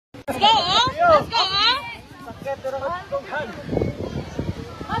Hi.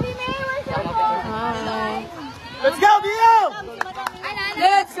 Let's go, Bio!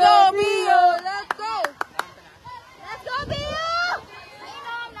 Let's go, Bio! Let's go! Let's go, Bio!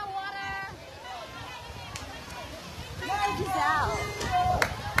 Inom ng water. Giselle.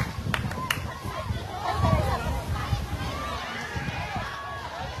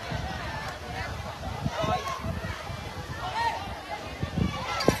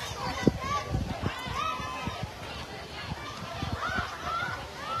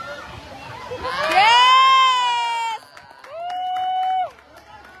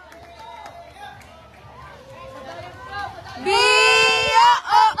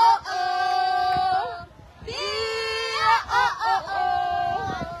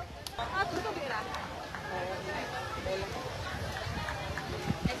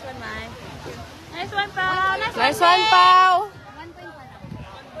 Nice one, Pao. Nice one, Pao. 1 point pa lang.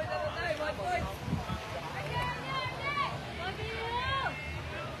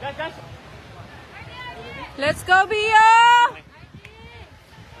 Let's go, Bio!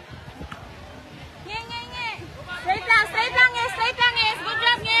 Straight lang, Yes. Good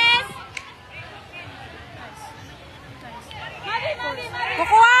job, Yes.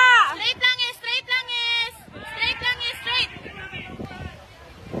 Kukuha! Straight lang, Yes. Straight.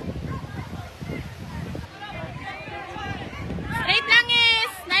 Straight lang,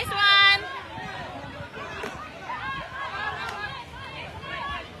 Yes. Nice one.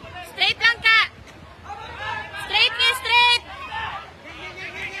 Straight lang ka. Straight, Yes.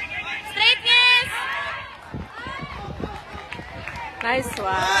 Straight, Yes. Nice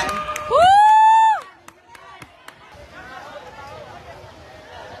one. Woo!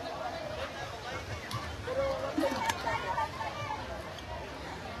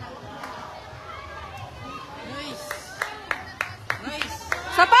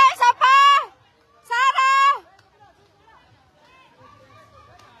 Sapa! Sara!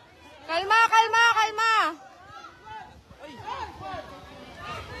 Kalma!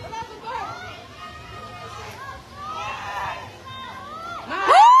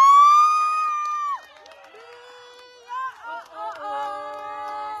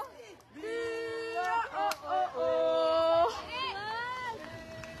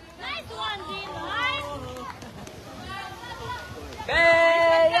 Nice one, Jim. Nice.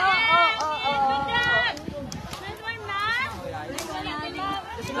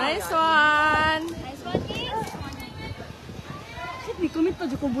 Nice one! Nice one, Kiss. Di kumit pa,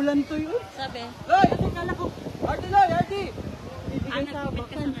 di ko bulan to yun. Sabi. Loy! Artie, Loy! Artie! Bibigay sa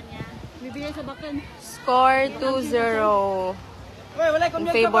bakan. Bibigay sa bakan. Score 2-0 Uy, wala in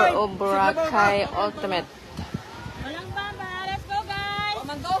favor of Boracay Ultimate. Walang baba. Let's go, guys.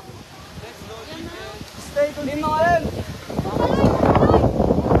 Stay to the end!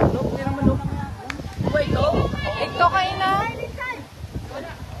 Wait, go! Ito kayo na.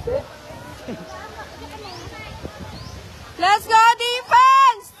 Let's go,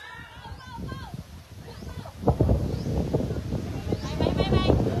 defense! Bye.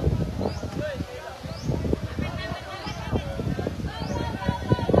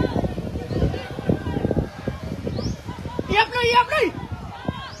 Iap, Loy!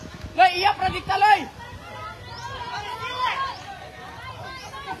 Loy, iap, radikta, Loy!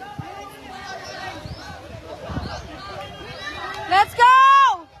 Let's go!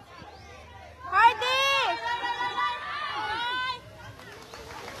 Hardy!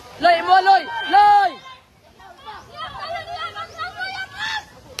 Loy, mo, Loy! Loy!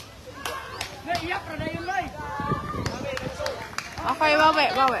 Loy, iap, radayon, Loy! Okay, bawi.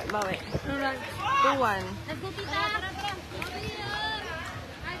 2-1. Let's go, tita.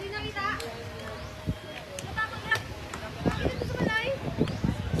 Ay, di na kita.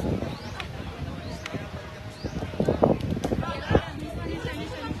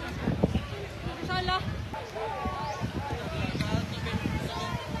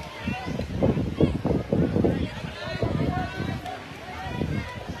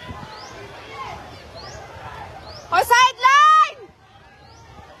 O, sideline!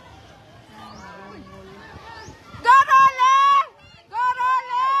 Go,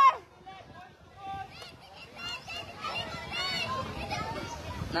 Role!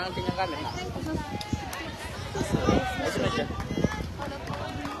 Nangantin yung camera.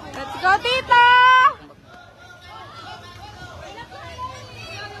 Let's go, Tito!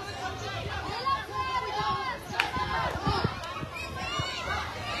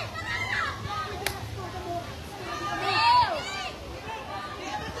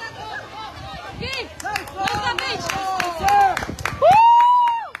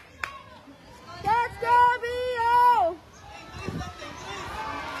 Let's go, Bio!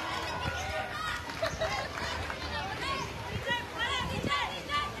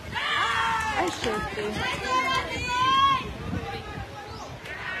 shirt eh.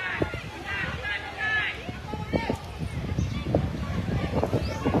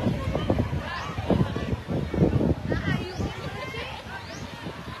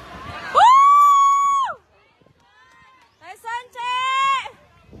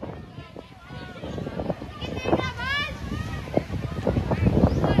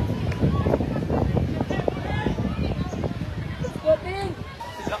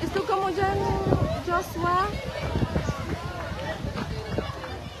 Gusto ka mo dyan, Joshua?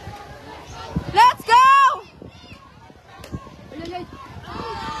 Let's go!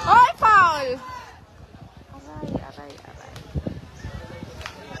 Oy, foul! Aray.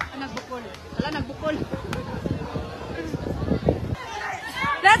 Nagbukol. Wala, nagbukol.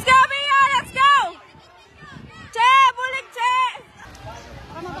 Let's go, Mia! Let's go! Che! Bulik, Che!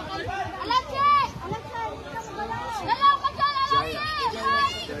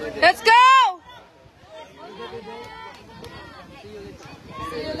 Let's go!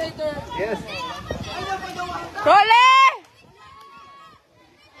 See you later. Yes. Role!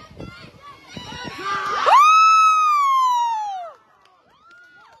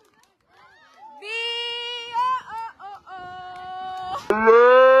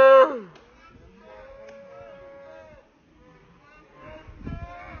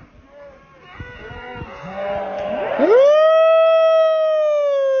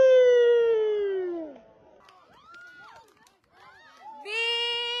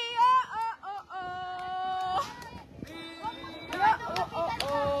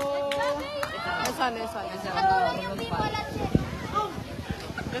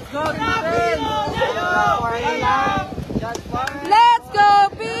 Let's go, defense! Let's go,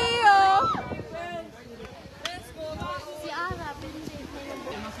 Pio!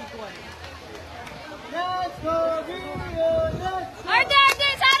 Let's go, Rio!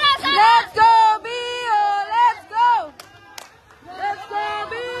 Let's go, Pio! Let's go! Let's go,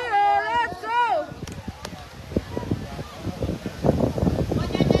 Pio! Let's go!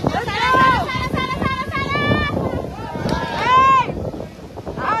 Hey!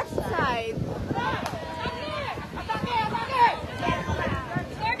 Outside!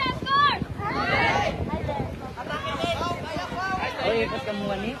 Oye, pas kamu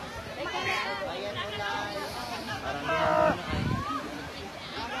ni?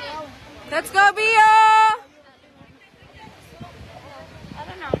 Let's go, Pio!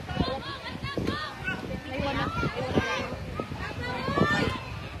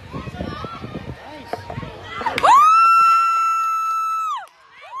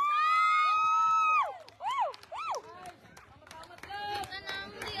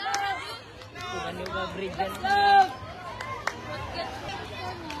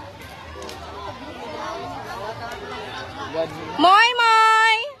 Moy,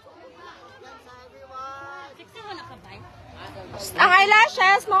 Moy! Ang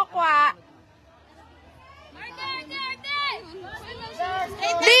eyelashes mo, kwa.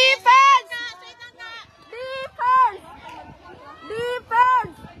 Defense! Defense!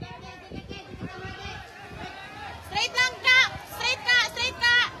 Defense! Straight lang ka! Straight ka! Straight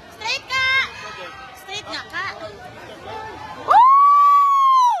ka! Straight ka! Straight nga ka! Woo!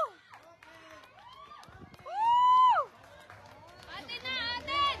 Atin na!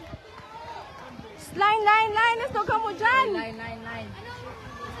 Atin! Line! Gusto ka mo dyan? Line.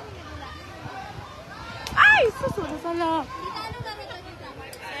 Ay! Susunod sa lang.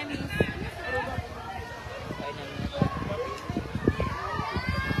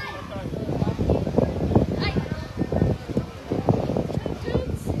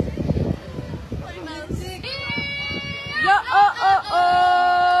 Yo,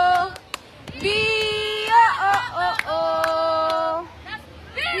 oh. Be, oh.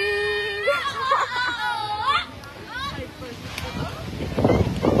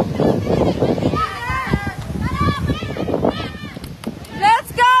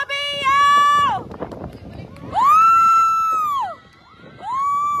 Let's go, Mio! Woo!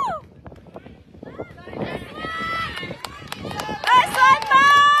 Nice one,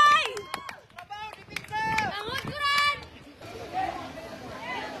 Mai!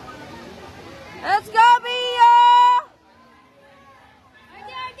 Let's go, Mio!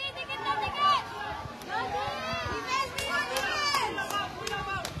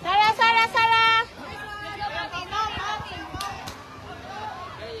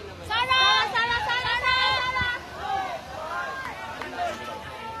 Sala!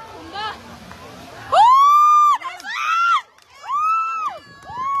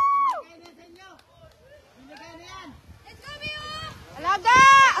 Alaga!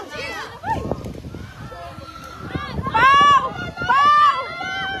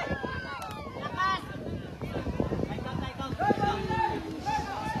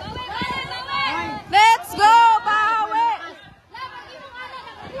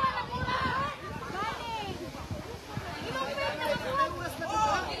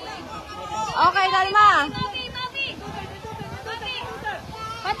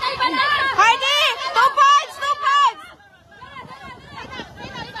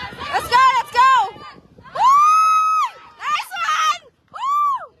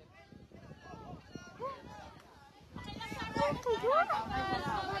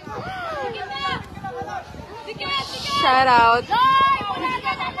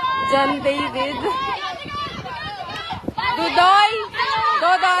 John David. Dudoy.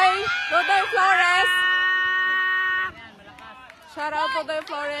 Dudoy. Dudoy Flores. Shout out to Dudoy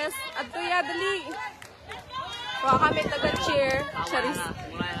Flores. At tuya, dali. Huwag kami taga-cheer. Charis.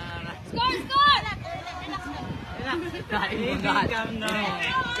 Score! Score!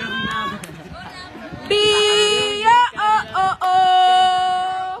 Bia, oh, oh,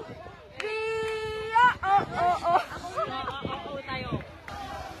 oh. Bia, oh, oh, oh.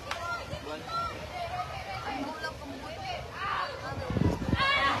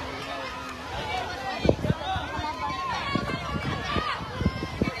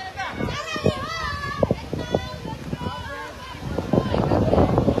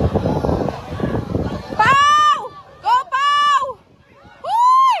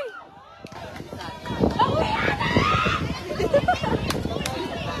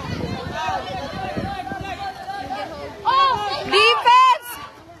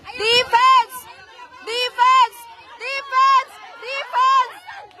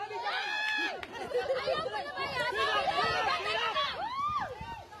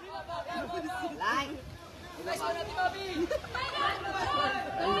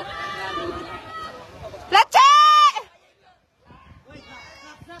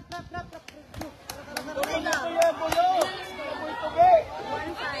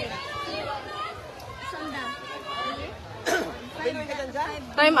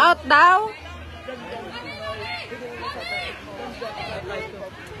 Time out daw.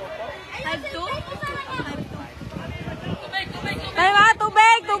 Time out,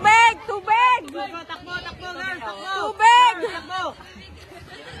 tubig, tubig, tubig. Takbo, girl, takbo. Tubig. Takbo.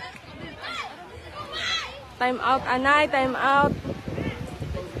 Time out, Anay, time out.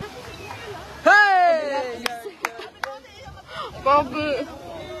 Hey! Pogi.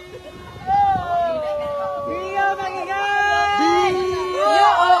 Bia, magigay!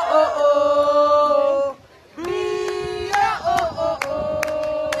 Bia, oh, oh, oh. Bia, oh, oh,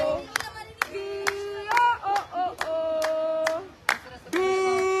 oh. Bia, oh, oh, oh.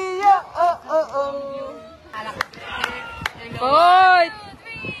 Bia, oh, oh, oh. Hoy!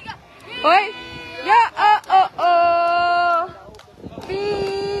 Hoy! Ya, oh, oh, oh.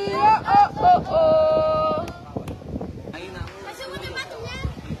 Bia, oh, oh, oh.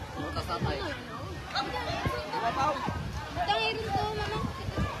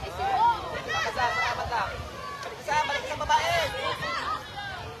 Balik sa babae.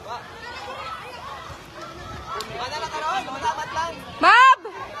 Mana lang karon, dapat lang. Mab!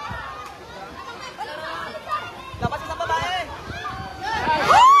 Dapat sa babae.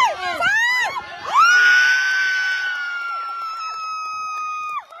 Hoy!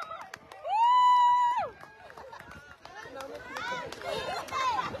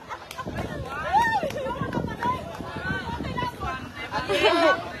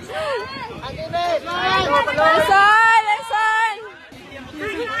 Lesson! Lesson!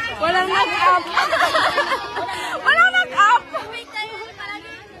 Walang nag-up! Walang nag-up!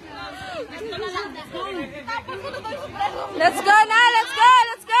 Let's go na! Let's go!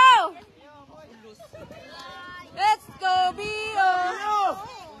 Let's go! Let's go, Bio!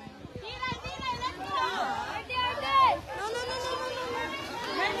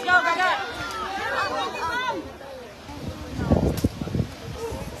 Let's go, Gaga.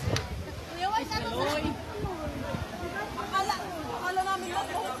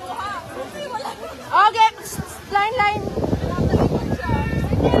 Okay, line, line.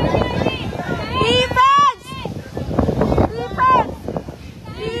 Defense! Defense!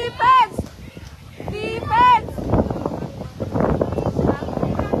 Defense! Defense!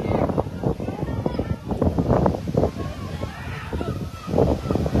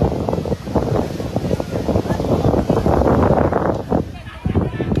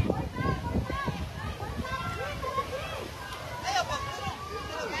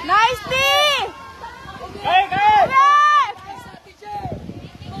 Nice D! Hey, hey!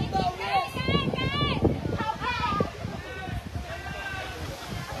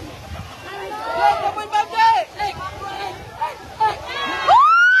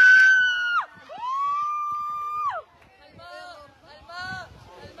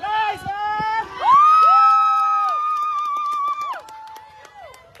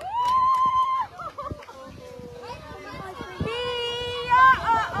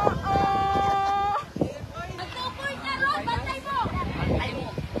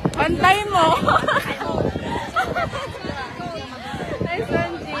 Pantayin mo. Nice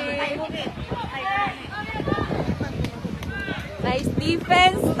one, G. Nice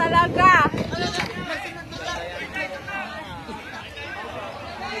defense talaga.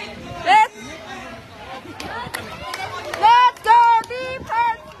 Let's go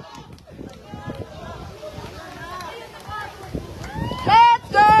defense.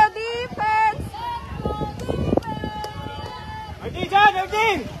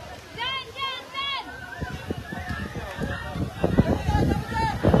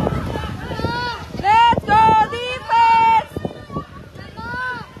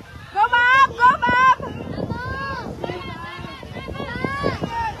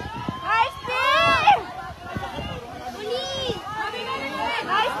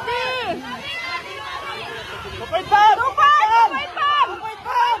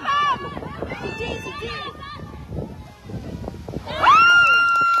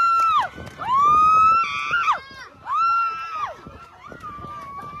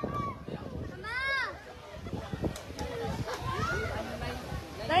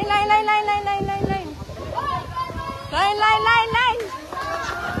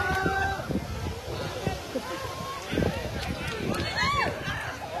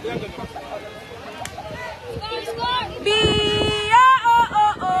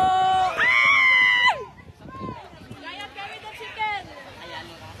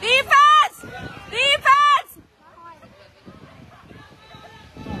 Defense! Defense!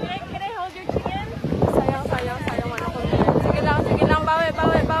 Can I hold your chicken? Sayang. Ano ko yan. Sige lang.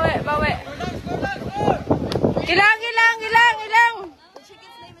 Bawi. Ilang. The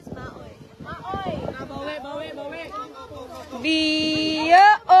chicken's name is Maoy. Bawi. Bia,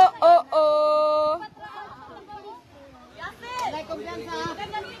 oh.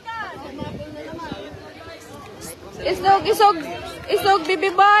 Isog, bibi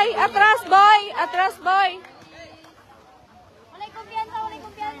boy. Atras, boy. Walay kumpiyansa.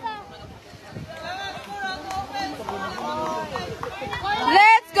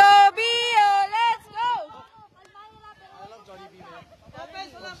 Let's go, Bio! Let's go!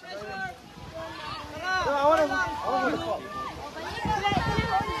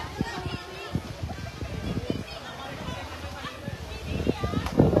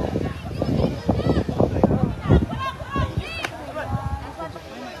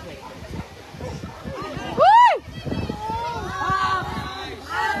 Woo!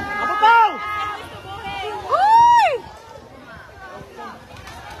 Uy!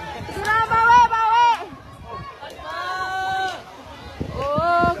 Sira, bawi!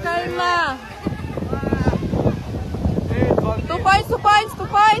 Oh, kalma. 2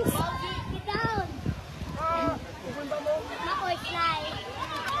 points. Get down. Maoy, fly.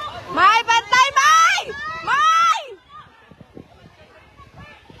 May, bantay, May!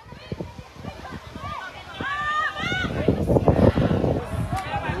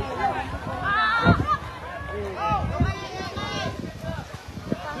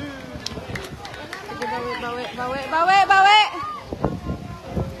 Bawi!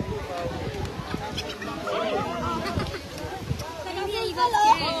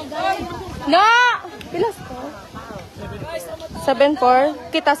 No! Pilas ko?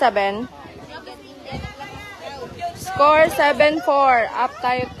 7-4. Kita 7. Score 7-4. Up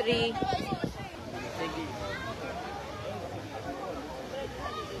tayo 3.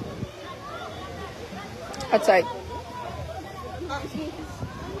 Outside.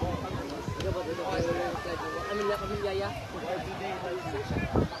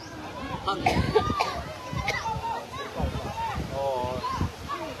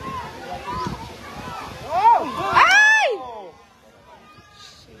 Ay!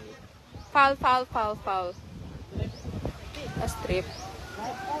 Foul. A strip.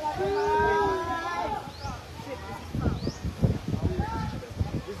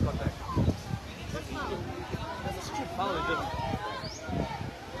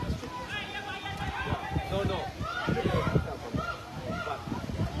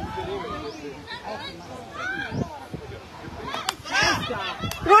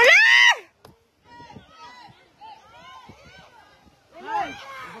 Roller!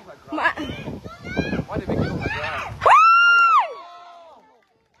 Why did they make it look like that?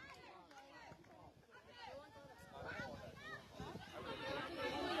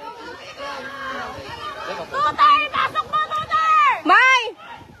 May!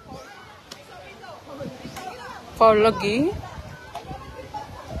 Foul lagi.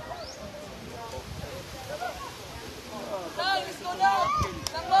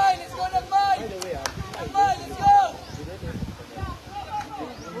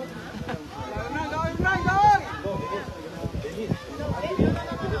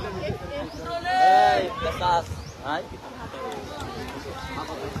 Ay.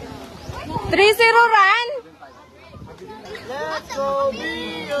 3-0 run. Let's go,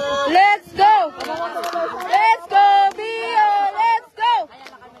 Bio! Let's go! Let's go, Bio! Let's go!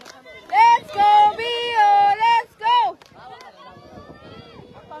 Let's go, Bio! Let's go!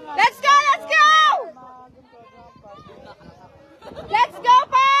 Let's go! Let's go! Let's go,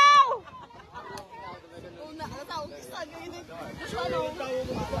 Pao!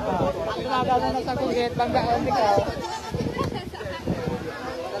 Tumagawa na sa kugit, banggaan ikaw.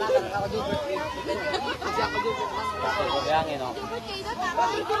 Bayangin, no?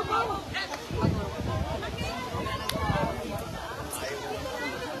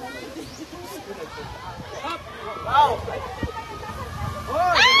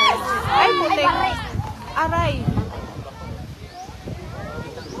 Ay, puting. Aray.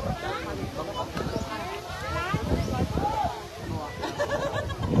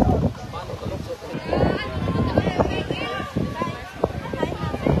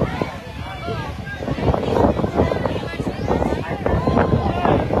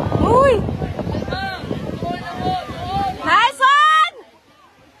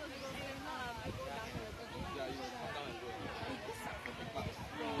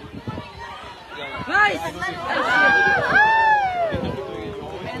 Nice!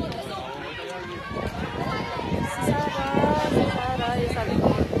 Sarah, yung sa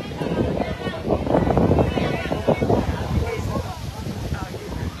likod.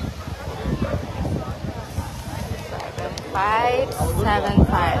 7-5.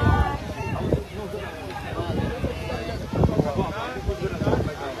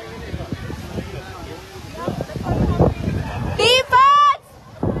 Defense!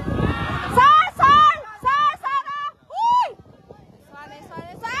 Saan! Uy!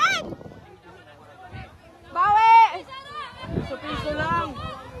 Saan! Bawi! Sa piso lang.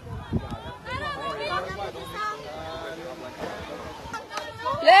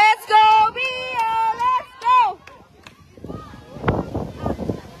 Let's go, Bio! Let's go!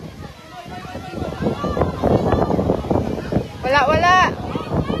 Wala.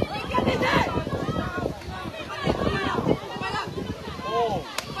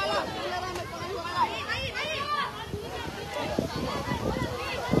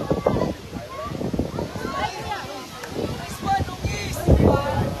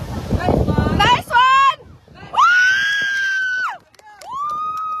 Nice one! Woo!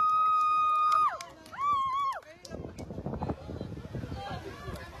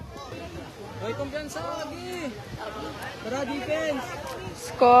 Hoy, kumpiyansa lagi. Tara, defense.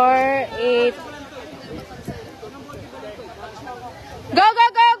 Score 8. Go!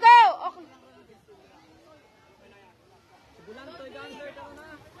 Okay. Bulan to, dancer, tara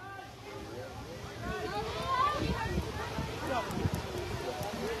na.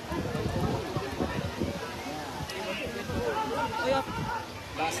 Ay, up.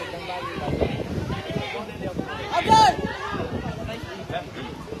 Basag ng bali. Agad!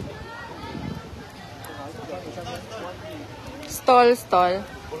 Stall.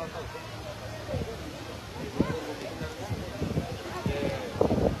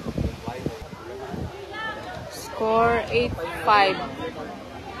 Score 8-5.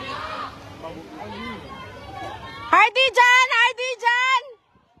 Hardy dyan!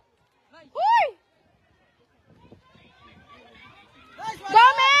 Uy!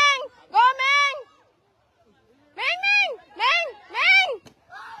 Gomeng! Meng!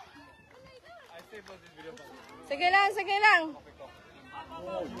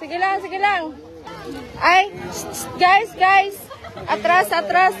 Sige lang. Ay, guys. Atras.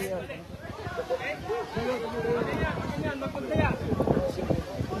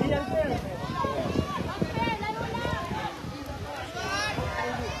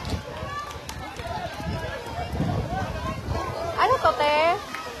 Ano to, te?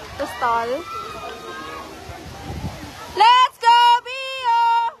 To stall? Let's go, Bio!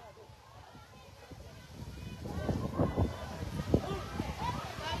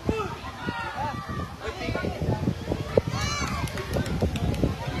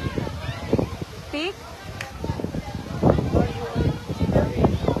 Pick?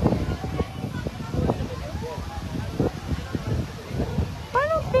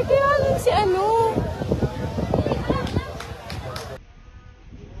 Paano pikiyanin si ano?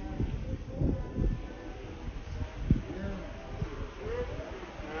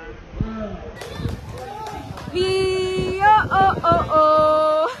 Bio!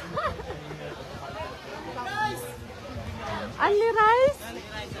 Oh! Only rice?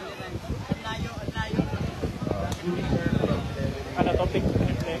 Ano, topic?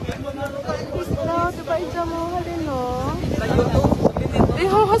 No, diba idya mo halin, no?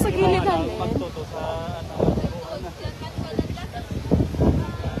 Sa gilid halin. Pagtuto sa ano.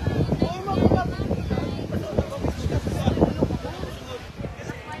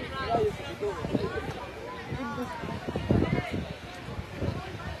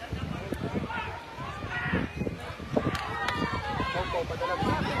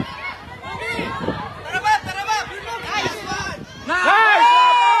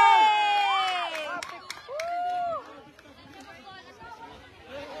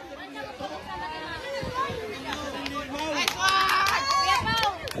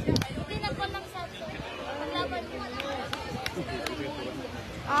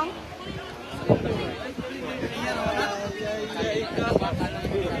 Ang?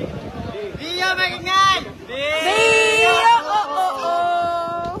 Bio!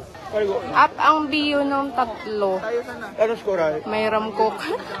 Oh! Up ang bio ng tatlo. Ano score ay? May ramkok.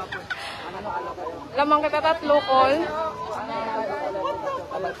 Lamang kita tatlo, call.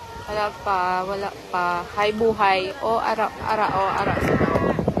 Wala pa. Hay buhay. Ara.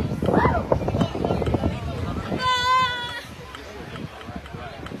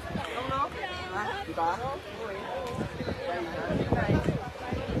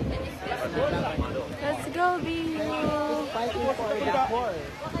 Let's go, Bio. Fighting for the core.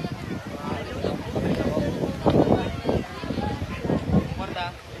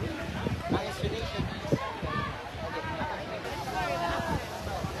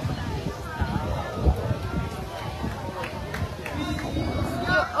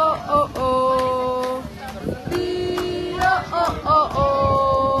 oh oh. Iyo oh oh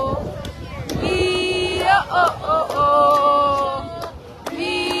oh. Iyo oh oh oh.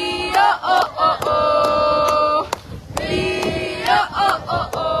 Iyo oh oh oh. Iyo oh oh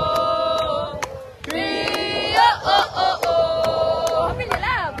oh. Iyo oh oh oh. Pili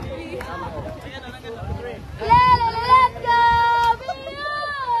lang. Let's go!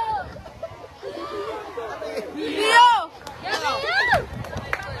 Bio!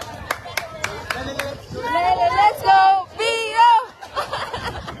 Let's go! Bio!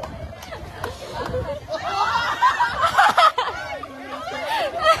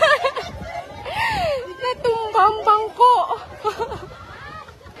 Natumbang bangko.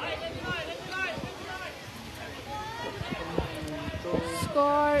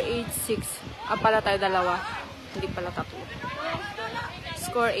 Score 8-6. Pala tayo dalawa. Hindi pala tatlo.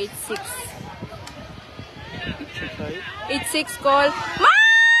 Score 8-6. 8-6 call.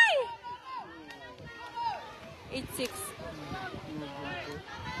 May! 8-6.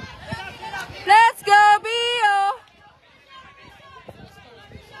 Let's go, Bio!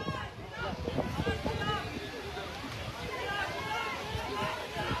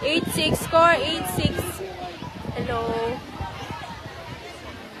 8-6 score, 8-6. Hello.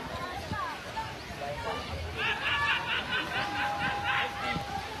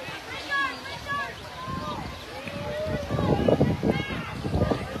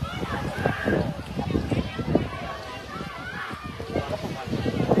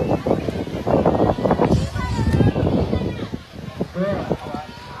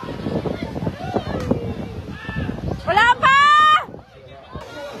 Wala pa!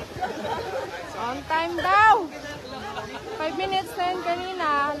 On time daw. 5 minutes na yun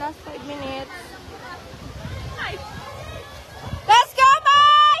kanina. Last 5 minutes. Let's go,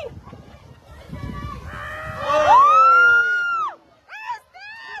 boy!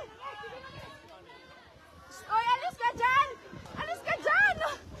 Oy, alis ka dyan! Alis ka dyan!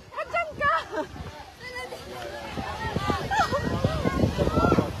 Andyan ka!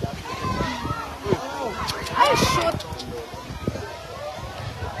 Ay, shoot!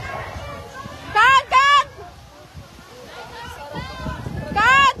 Cut! Cut!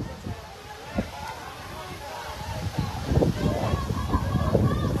 Cut!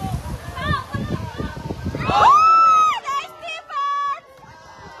 Oh! Nice defense!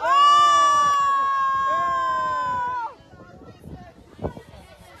 Oh!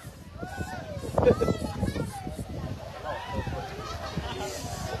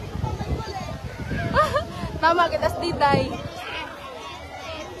 Tama kita sa ditay.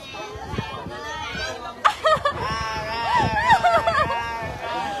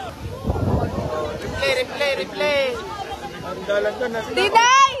 Replay. Ang dalaga na sila.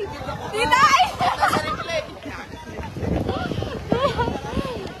 Ditay! Ditay!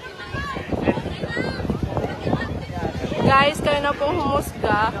 Guys, kayo na pong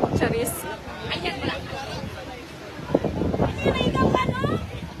humusga. Charis.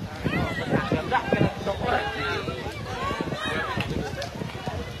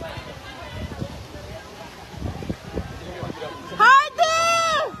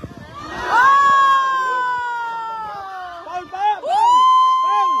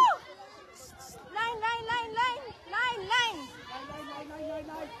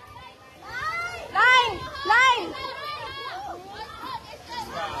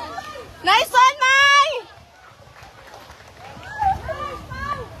 Nice one, Mai!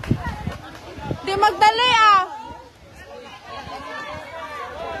 Di magdali ah!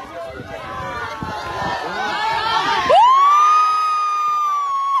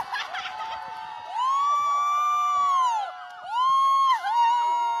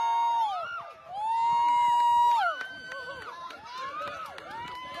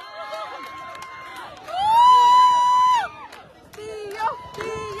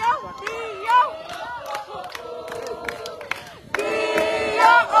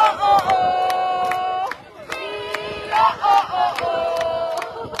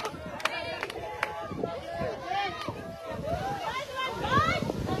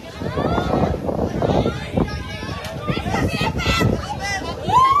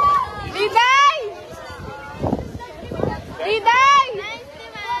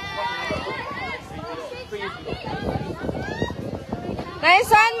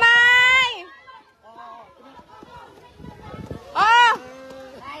 Nice one, Mai! Oh!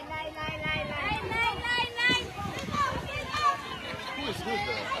 Line.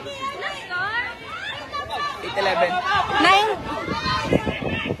 8-11. 9.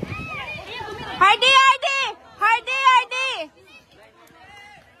 Hardy!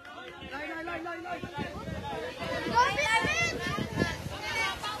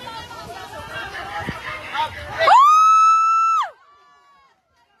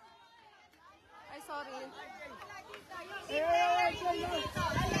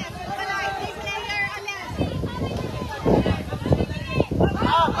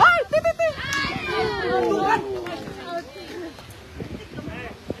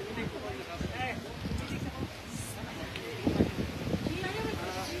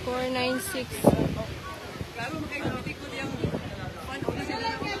 6. Kalo makikita yung paano na sila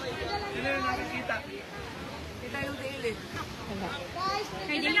nakakita. Kita yung tail eh.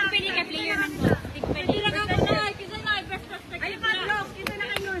 Hindi lang pwede ka player man ko. Hindi lang ako na. Kisa na, best prospect. Ay, Carlos, kisa na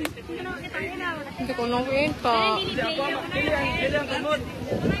kayo. Kisa na kita ilaw. Hindi ko nang kwenta. Hindi ang kamot.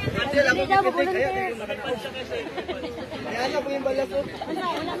 Hindi lang ako kikitik. Kaya hindi ko nakakapag siya kasi. Kaya na po yung balas ko. Wala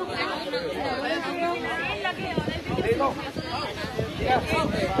mo ka. Ay mo.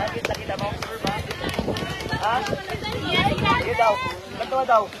 Kita mo. Ha? Sige daw. Katuwa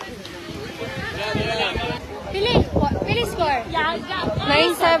daw. Pili score.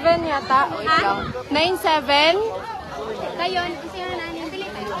 9-7 yata. Wait lang. 9-7. Kayo, kasi nga nanin. Pili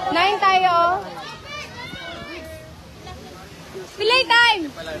tayo. 9 tayo. Delay time.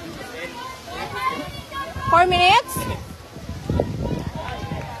 4 minutes.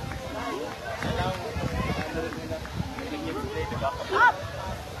 Up.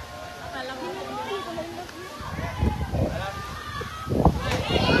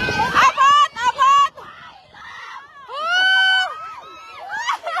 Abot! Abot! Woo!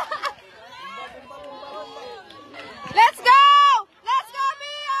 Let's go! Let's go,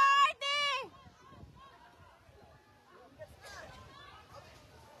 BRT!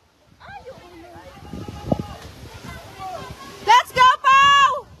 Let's go,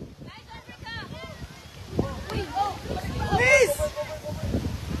 Pau! Please!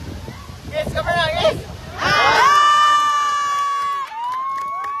 Yes, come on, yes!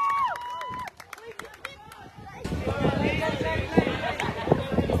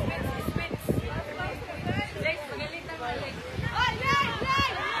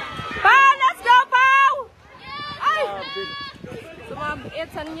 Pau, let's go, Pau! Ay! Sumabit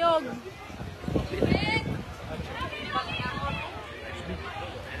sa nyog.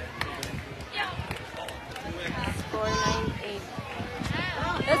 Score 9-8.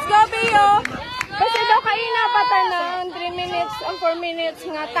 Let's go, Bio! Kasi daw kayo napatan ng 3 minutes and 4 minutes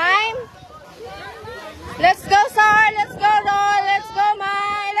nga time. Let's go, sir! Let's go, Roy! Let's go,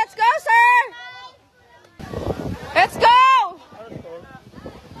 Mai! Let's go, sir! Let's go!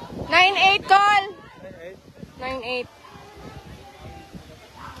 9-8 call. 9-8.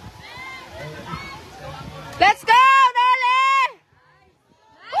 Let's go, Dole!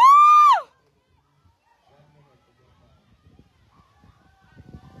 Woo!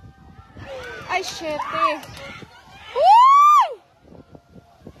 Ay, shit eh. Woo!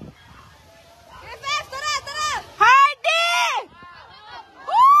 Tara, tara! Hardy!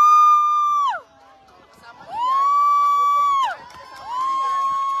 Woo!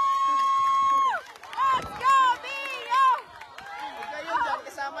 Let's go, Bio! Kayo dyan,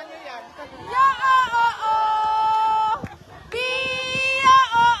 kasama niyo yan. Yo, oh! Bio,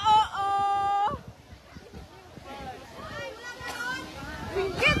 oh!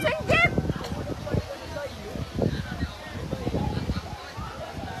 Singgit, singgit!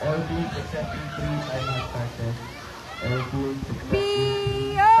 All teams excepting 3 time has started. All teams excepting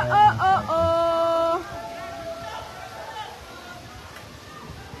Bio, oh!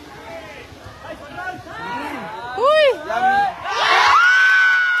 Uy!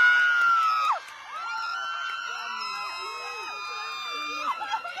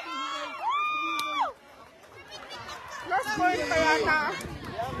 Last point pa yata.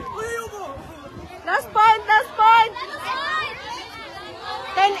 Last point, last point!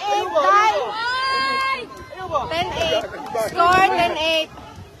 10-8, die! 10-8. Score 10-8.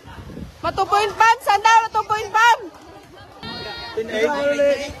 Matupoint bam! Sanda, matupoint bam!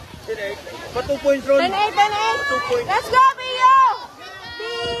 10-8. 10-8. Pa 2 points roll. 10-8, 10-8. Let's go, Bio!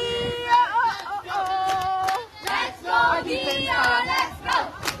 Bio! Let's go, Bio! Let's go!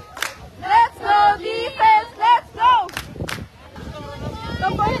 Let's go, defense! Let's go!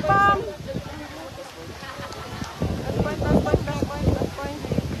 2 point bam! Last point.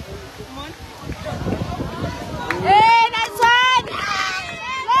 Hey, nice one!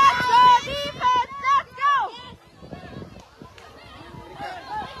 Let's go, defense! Let's go!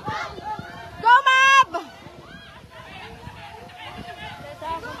 Go, Mab!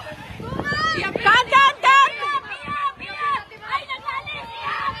 Kan! Ay, nagaling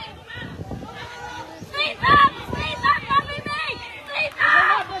siya! Straight up, Mami May! Straight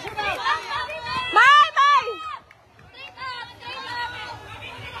up! Straight up, Mami May! May! Straight up!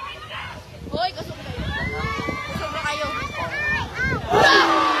 Hoy, kasubra kayo. Kasubra kayo.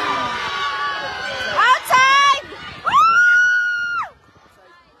 Outside! Woo!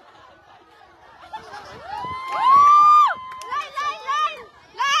 Woo!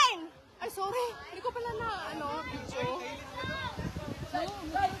 Line! Ay, sorry. Hindi ko pala na, video.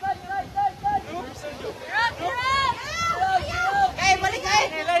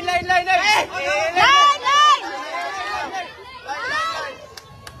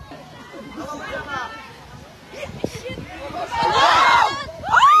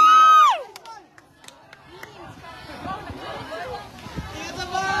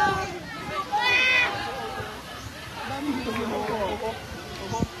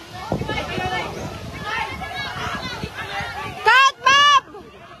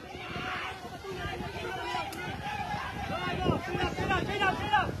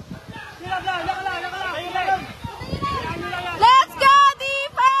 Let's go,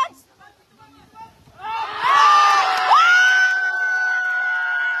 defense!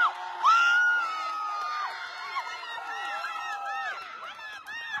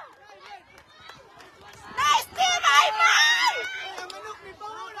 Nice team, Ayman!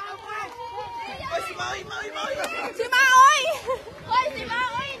 Si Maoy! Hoy, si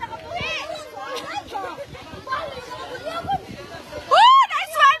Maoy! Nakapuhi! Woo!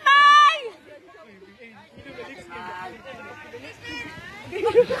 Nice one, Maoy!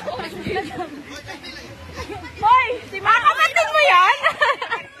 Hoy! Si Maoy! Kapatid mo yan?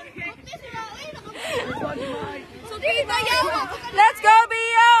 Let's go,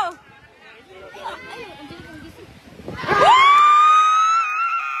 Bio!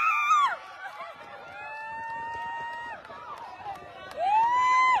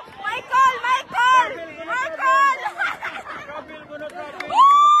 Michael! Michael! Michael!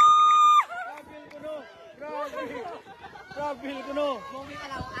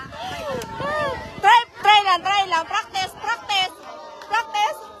 Try lang. Practice.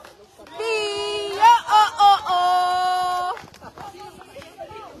 Bio! Oh.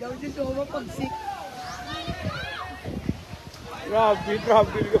 Grabe ka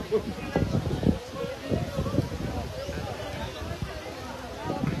po.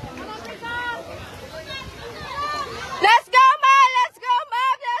 Let's go, Mal! Let's go,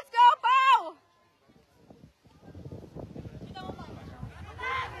 Mab! Let's go, Pau!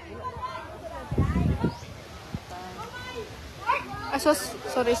 Asos,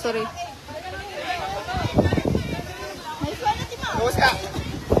 sorry. Bawas ka.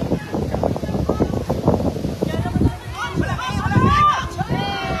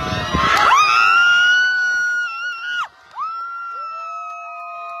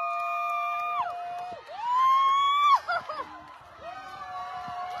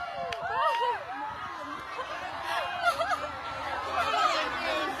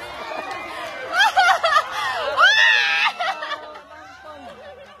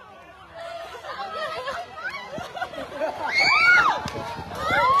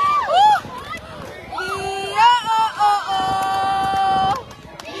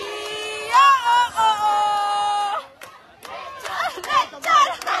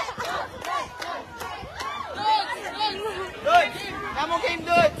 Kamu game,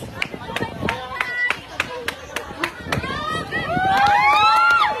 dude!